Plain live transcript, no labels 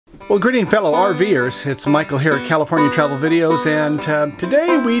Well, greeting fellow RVers, it's Michael here at California Travel Videos, and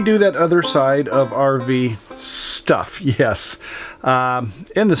today we do that other side of RV stuff, yes.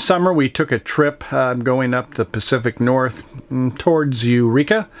 In the summer we took a trip going up the Pacific North towards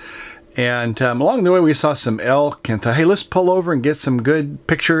Eureka, and along the way we saw some elk and thought, hey, let's pull over and get some good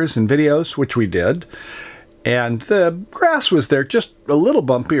pictures and videos, which we did. And the grass was there, just a little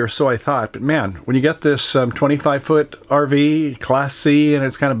bumpy, or so I thought. But man, when you get this 25-foot RV, Class C, and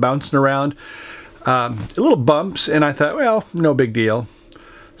it's kind of bouncing around, little bumps, and I thought, well, no big deal.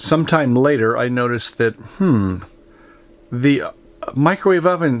 Sometime later, I noticed that, the microwave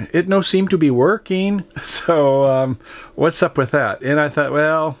oven, it no seemed to be working. So, what's up with that? And I thought,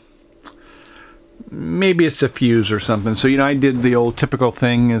 well, maybe it's a fuse or something. So, you know, I did the old typical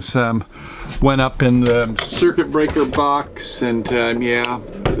thing is went up in the circuit breaker box and yeah,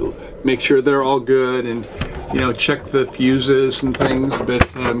 make sure they're all good and, you know, check the fuses and things. But,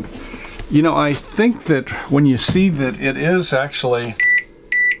 you know, I think that when you see that it is actually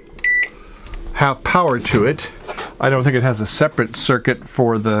have power to it, I don't think it has a separate circuit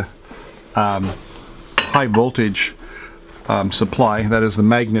for the high voltage supply, that is the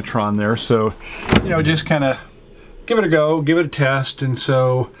magnetron there. So, you know, just kind of give it a go, give it a test, and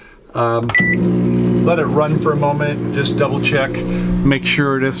so let it run for a moment, just double check, make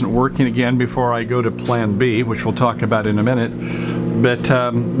sure it isn't working again before I go to plan B, which we'll talk about in a minute. But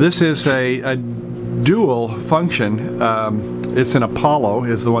this is a dual function. It's an Apollo,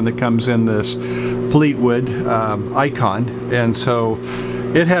 is the one that comes in this Fleetwood icon, and so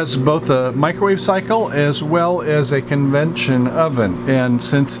it has both a microwave cycle as well as a convection oven. And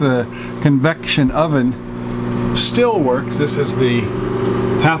since the convection oven still works, this is the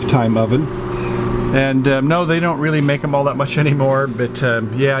half-time oven. And no, they don't really make them all that much anymore, but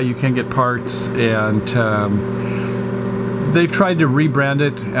yeah, you can get parts, and they've tried to rebrand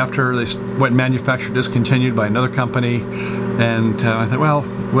it after they went manufacturer discontinued by another company. And I thought, well,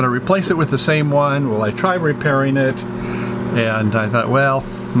 would I replace it with the same one? Will I try repairing it? And I thought, well,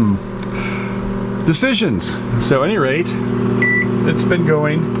 decisions. So at any rate, it's been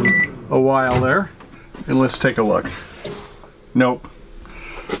going a while there, and let's take a look. Nope,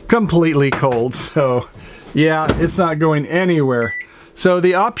 completely cold. So yeah, it's not going anywhere. So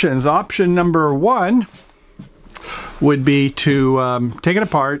the options, option number one would be to take it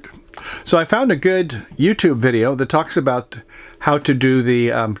apart. So I found a good YouTube video that talks about how to do the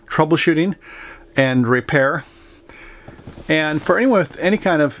troubleshooting and repair. And for anyone with any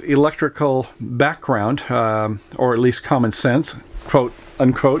kind of electrical background, or at least common sense, quote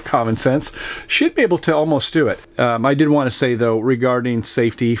unquote common sense, should be able to almost do it. I did want to say though, regarding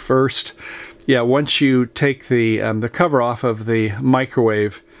safety first, yeah, once you take the cover off of the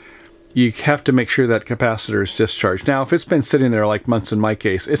microwave, you have to make sure that capacitor is discharged. Now, if it's been sitting there like months in my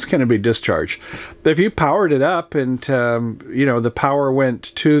case, it's going to be discharged. But if you powered it up and, you know, the power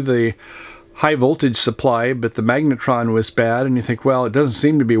went to the high voltage supply, but the magnetron was bad, and you think, well, it doesn't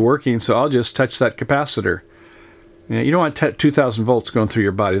seem to be working, so I'll just touch that capacitor. You don't want 2,000 volts going through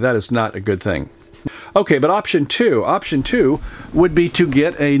your body. That is not a good thing. Okay, but option two would be to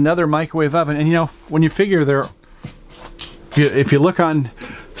get another microwave oven. And you know, when you figure there, if you look on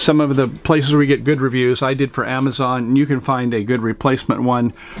some of the places where we get good reviews, I did for Amazon, and you can find a good replacement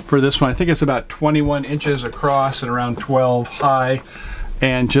one for this one. I think it's about 21 inches across and around 12 high.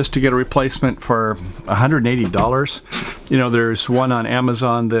 And just to get a replacement for $180, you know, there's one on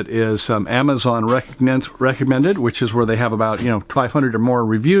Amazon that is Amazon recommended, which is where they have about, you know, 500 or more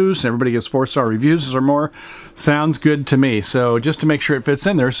reviews. Everybody gets 4-star reviews or more. Sounds good to me. So just to make sure it fits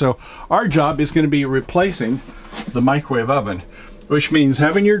in there. So our job is going to be replacing the microwave oven, which means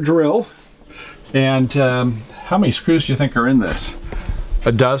having your drill. And how many screws do you think are in this?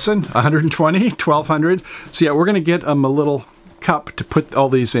 A dozen? 120? 1,200? So yeah, we're going to get them a little cup to put all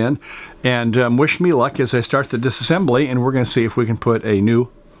these in, and wish me luck as I start the disassembly, and we're going to see if we can put a new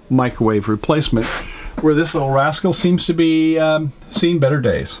microwave replacement where this little rascal seems to be seeing better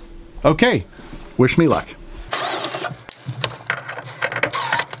days. Okay, wish me luck.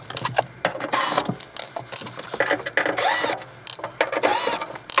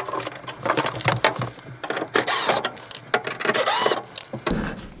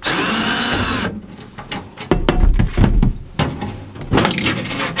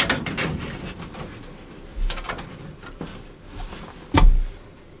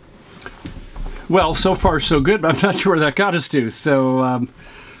 Well, so far so good, but I'm not sure where that got us to. So,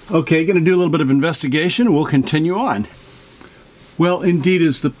 okay, gonna do a little bit of investigation. We'll continue on. Well, indeed,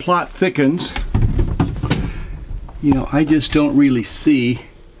 as the plot thickens, you know, I just don't really see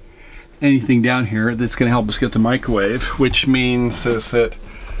anything down here that's going to help us get the microwave, which means is that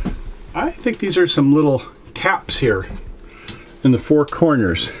I think these are some little caps here in the four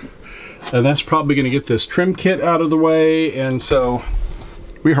corners. And that's probably going to get this trim kit out of the way. And so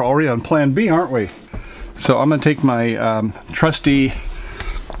we are already on plan B, aren't we? So I'm going to take my trusty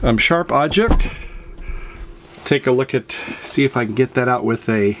sharp object, take a look at, see if I can get that out with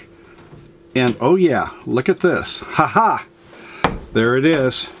a, and oh yeah, look at this. Haha! There it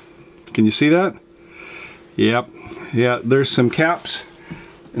is. Can you see that? Yep. Yeah, there's some caps,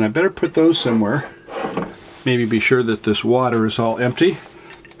 and I better put those somewhere. Maybe be sure that this water is all empty,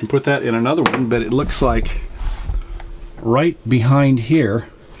 and put that in another one, but it looks like right behind here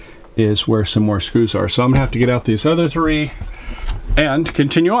is where some more screws are. So I'm gonna have to get out these other three and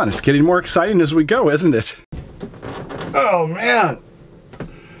continue on. It's getting more exciting as we go, isn't it? Oh man!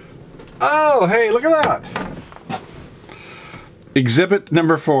 Oh, hey, look at that! Exhibit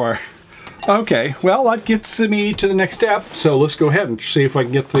number 4. Okay, well, that gets me to the next step, so let's go ahead and see if I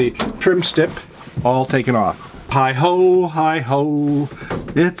can get the trim strip all taken off. Hi ho,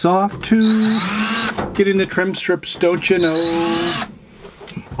 it's off to getting the trim strips, don't you know?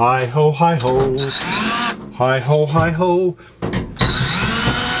 Hi ho, hi ho, hi ho, hi ho.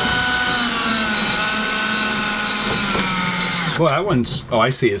 Well, that one's, oh, I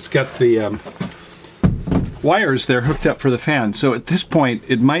see, it's got the wires there hooked up for the fan. So at this point,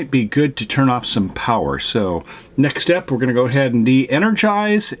 it might be good to turn off some power. So next step, we're gonna go ahead and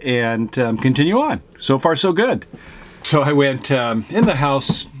de-energize and continue on. So far, so good. So I went in the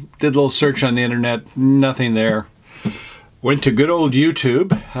house, did a little search on the internet, nothing there. Went to good old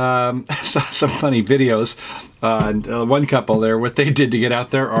YouTube, saw some funny videos on one couple there, what they did to get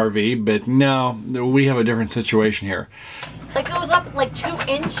out their RV, but no, we have a different situation here. It goes up like 2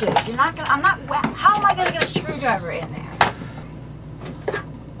 inches. You're not gonna, I'm not, how am I gonna get a screwdriver in there?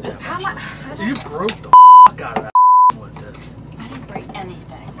 Yeah, How am I you broke the fuck out of that with this. I didn't break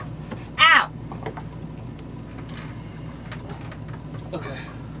anything. Ow! Okay.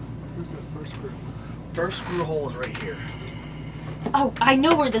 Where's that first screw? First screw hole is right here. Oh, I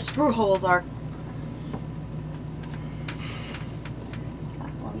know where the screw holes are.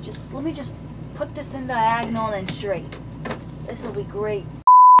 Let me just put this in diagonal and then straight. This will be great.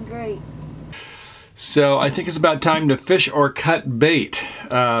 Great. So I think it's about time to fish or cut bait.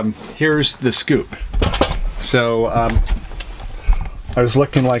 Here's the scoop. So I was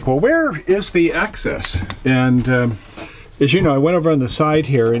looking like, well, where is the access? And as you know, I went over on the side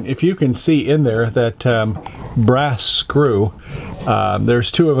here, and if you can see in there that brass screw,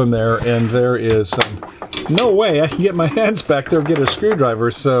 there's 2 of them there, and there is no way I can get my hands back there and get a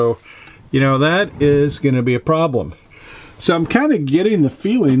screwdriver. So, you know, that is going to be a problem. So I'm kind of getting the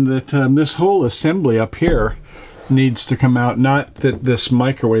feeling that this whole assembly up here needs to come out. Not that this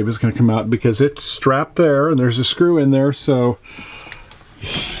microwave is going to come out, because it's strapped there and there's a screw in there. So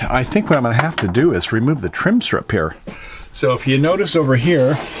I think what I'm going to have to do is remove the trim strip here. So if you notice over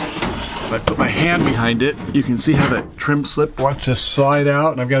here, if I put my hand behind it, you can see how that trim slip wants to slide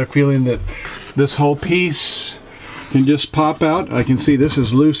out. And I've got a feeling that this whole piece can just pop out. I can see this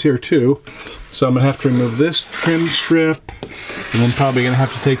is loose here too. So I'm gonna have to remove this trim strip, and then probably gonna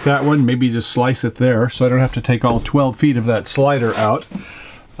have to take that one, maybe just slice it there so I don't have to take all 12 feet of that slider out.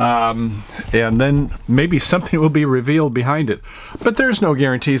 And then maybe something will be revealed behind it. But there's no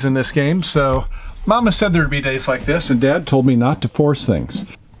guarantees in this game, so Mama said there'd be days like this, and Dad told me not to force things.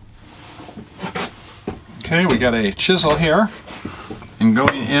 Okay, we got a chisel here, and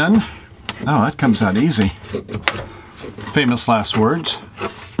going in, oh, that comes out easy. Famous last words.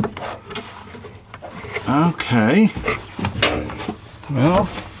 Okay, well,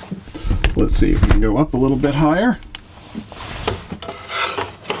 let's see if we can go up a little bit higher.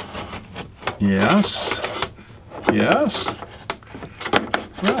 Yes, yes.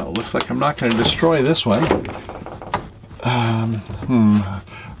 Well, looks like I'm not going to destroy this one.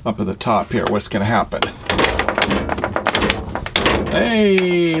 Up at the top here, what's going to happen?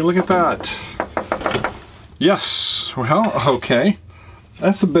 Hey, look at that. Yes, well, okay.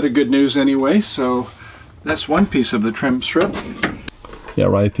 That's a bit of good news anyway, so that's one piece of the trim strip. Yeah,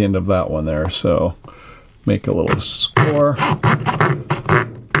 right at the end of that one there, so make a little score.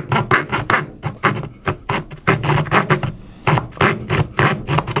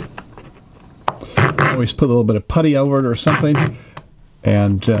 Always put a little bit of putty over it or something,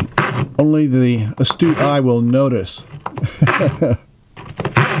 and only the astute eye will notice.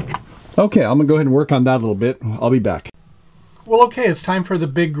 Okay, I'm gonna go ahead and work on that a little bit. I'll be back. Well, okay, it's time for the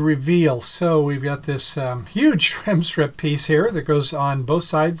big reveal. So we've got this huge trim strip piece here that goes on both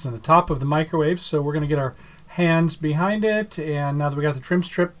sides and the top of the microwave. So we're going to get our hands behind it, and now that we got the trim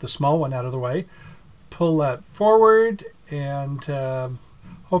strip, the small one, out of the way, pull that forward, and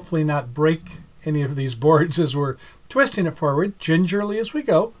hopefully not break any of these boards as we're twisting it forward, gingerly as we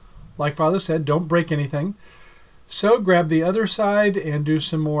go. Like Father said, don't break anything. So grab the other side and do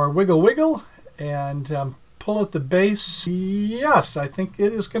some more wiggle wiggle and pull at the base. Yes, I think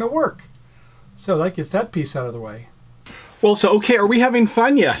it is going to work. So that gets that piece out of the way. Well, so okay, are we having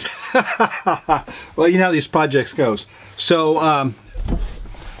fun yet? Well, you know how these projects goes. So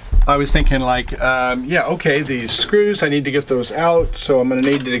I was thinking like, yeah, okay, these screws, I need to get those out, so I'm going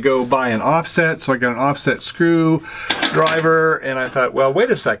to need to go buy an offset. So I got an offset screw driver, and I thought, well,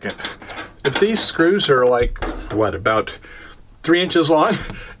 wait a second. If these screws are like, what, about 3 inches long,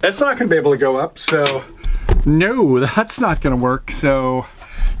 that's not going to be able to go up. So no, that's not going to work. So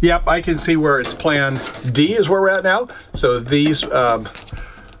yep, I can see where it's plan D is where we're at now. So these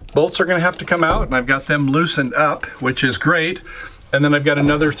bolts are going to have to come out, and I've got them loosened up, which is great. And then I've got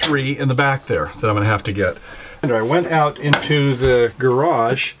another 3 in the back there that I'm going to have to get. And I went out into the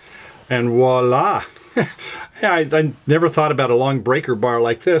garage, and voila. Yeah, I never thought about a long breaker bar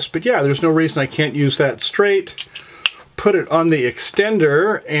like this, but yeah, there's no reason I can't use that straight. Put it on the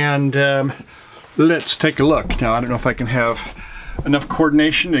extender, and let's take a look. Now, I don't know if I can have enough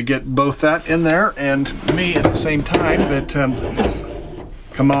coordination to get both that in there and me at the same time, but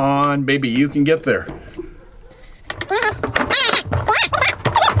come on, baby, you can get there.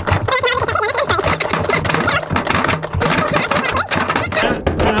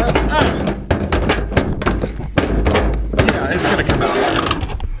 Yeah, it's gonna come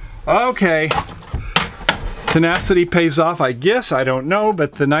out. Okay. Tenacity pays off, I guess. I don't know,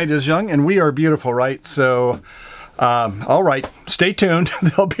 but the night is young and we are beautiful, right? So, all right, stay tuned.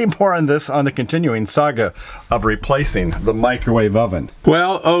 There'll be more on this on the continuing saga of replacing the microwave oven.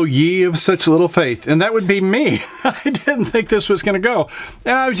 Well, oh ye of such little faith, and that would be me. I didn't think this was gonna go.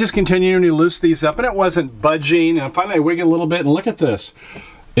 And I was just continuing to loose these up, and it wasn't budging, and finally I wiggled a little bit, and look at this.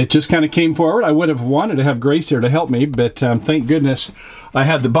 It just kind of came forward. I would have wanted to have Grace here to help me, but thank goodness I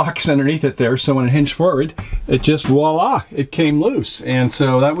had the box underneath it there, so when it hinged forward, it just, voila, it came loose. And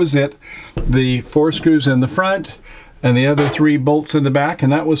so that was it. The 4 screws in the front, and the other 3 bolts in the back,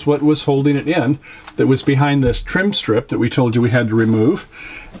 and that was what was holding it in, that was behind this trim strip that we told you we had to remove.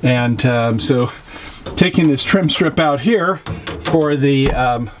 And so taking this trim strip out here for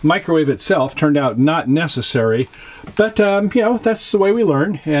the microwave itself turned out not necessary, but you know, that's the way we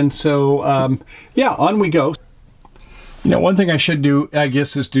learn. And so yeah, on we go. You know, one thing I should do, I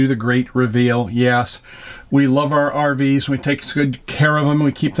guess, is do the great reveal. Yes, we love our RVs. We take good care of them.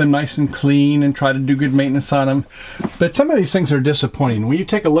 We keep them nice and clean and try to do good maintenance on them. But some of these things are disappointing. When you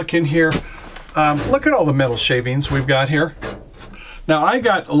take a look in here, look at all the metal shavings we've got here. Now, I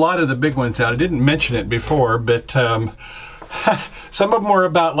got a lot of the big ones out. I didn't mention it before, but some of them were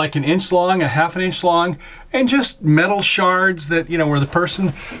about like 1 inch long, a ½ inch long, and just metal shards that, you know, were the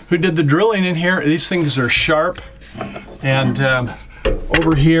person who did the drilling in here. These things are sharp. And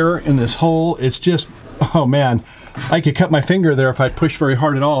over here in this hole, it's just, oh man, I could cut my finger there if I pushed very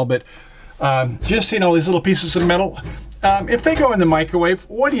hard at all. But just seeing all these little pieces of metal, if they go in the microwave,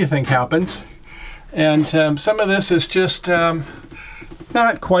 what do you think happens? And some of this is just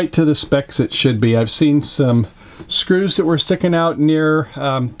not quite to the specs it should be. I've seen some screws that were sticking out near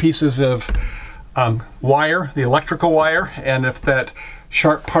pieces of wire, the electrical wire, and if that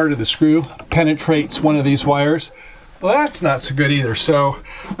sharp part of the screw penetrates one of these wires, well, that's not so good either. So,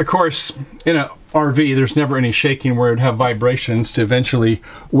 of course, in an RV, there's never any shaking where it would have vibrations to eventually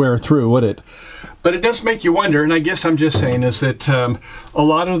wear through, would it? But it does make you wonder, and I guess I'm just saying is that a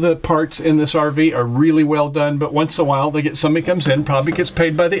lot of the parts in this RV are really well done, but once in a while they get somebody comes in, probably gets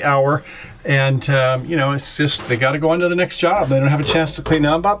paid by the hour, and you know, it's just they got to go on to the next job. They don't have a chance to clean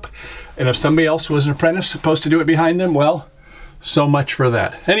them up, and if somebody else was an apprentice supposed to do it behind them, well, so much for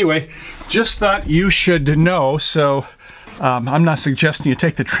that. Anyway, just thought you should know. So I'm not suggesting you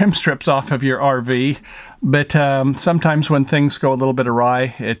take the trim strips off of your RV, but sometimes when things go a little bit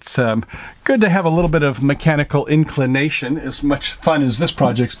awry, it's good to have a little bit of mechanical inclination, as much fun as this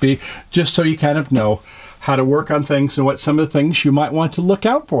project's be, just so you kind of know how to work on things and what some of the things you might want to look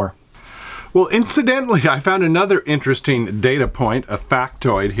out for. Well, incidentally, I found another interesting data point, a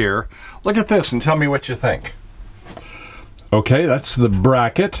factoid here. Look at this and tell me what you think. Okay, that's the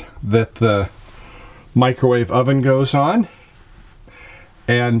bracket that the microwave oven goes on.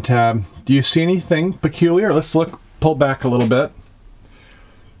 And do you see anything peculiar? Let's look, pull back a little bit.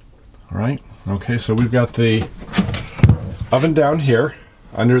 All right, okay, so we've got the oven down here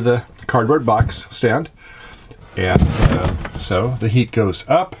under the cardboard box stand. And so the heat goes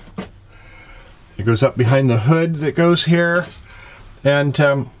up. It goes up behind the hood that goes here. And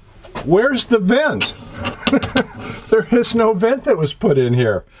where's the vent? There is no vent that was put in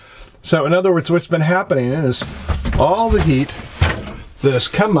here. So in other words, what's been happening is all the heat that has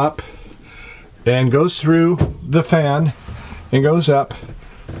come up and goes through the fan and goes up,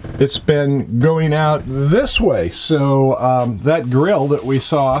 it's been going out this way. So that grill that we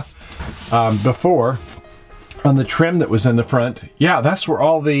saw before on the trim that was in the front, yeah, that's where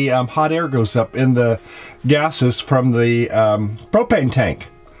all the hot air goes up in the gases from the propane tank.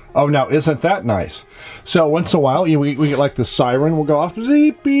 Oh, now isn't that nice? So once in a while, we get like the siren will go off,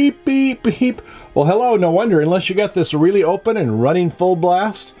 beep, beep, beep, beep. Well, hello, no wonder, unless you got this really open and running full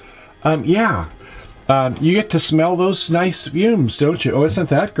blast. Yeah, you get to smell those nice fumes, don't you? Oh, isn't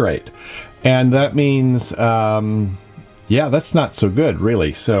that great? And that means, yeah, that's not so good,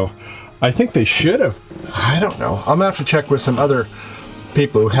 really. So I think they should have, I don't know. I'm gonna have to check with some other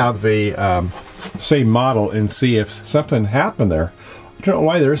people who have the same model and see if something happened there. I don't know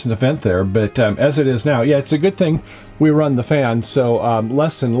why there isn't a vent there, but as it is now, yeah, it's a good thing we run the fan. So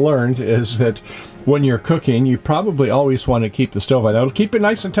lesson learned is that when you're cooking, you probably always want to keep the stove on. It'll keep it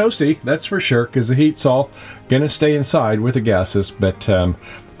nice and toasty, that's for sure, because the heat's all gonna stay inside with the gases. But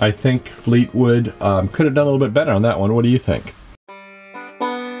I think Fleetwood could have done a little bit better on that one. What do you think?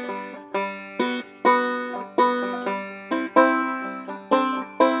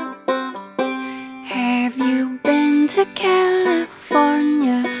 Have you been to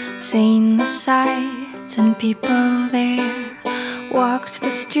California, seen the sights and people there, walked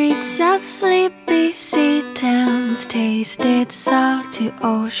the streets of sleepy sea towns, tasted salty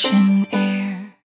ocean air?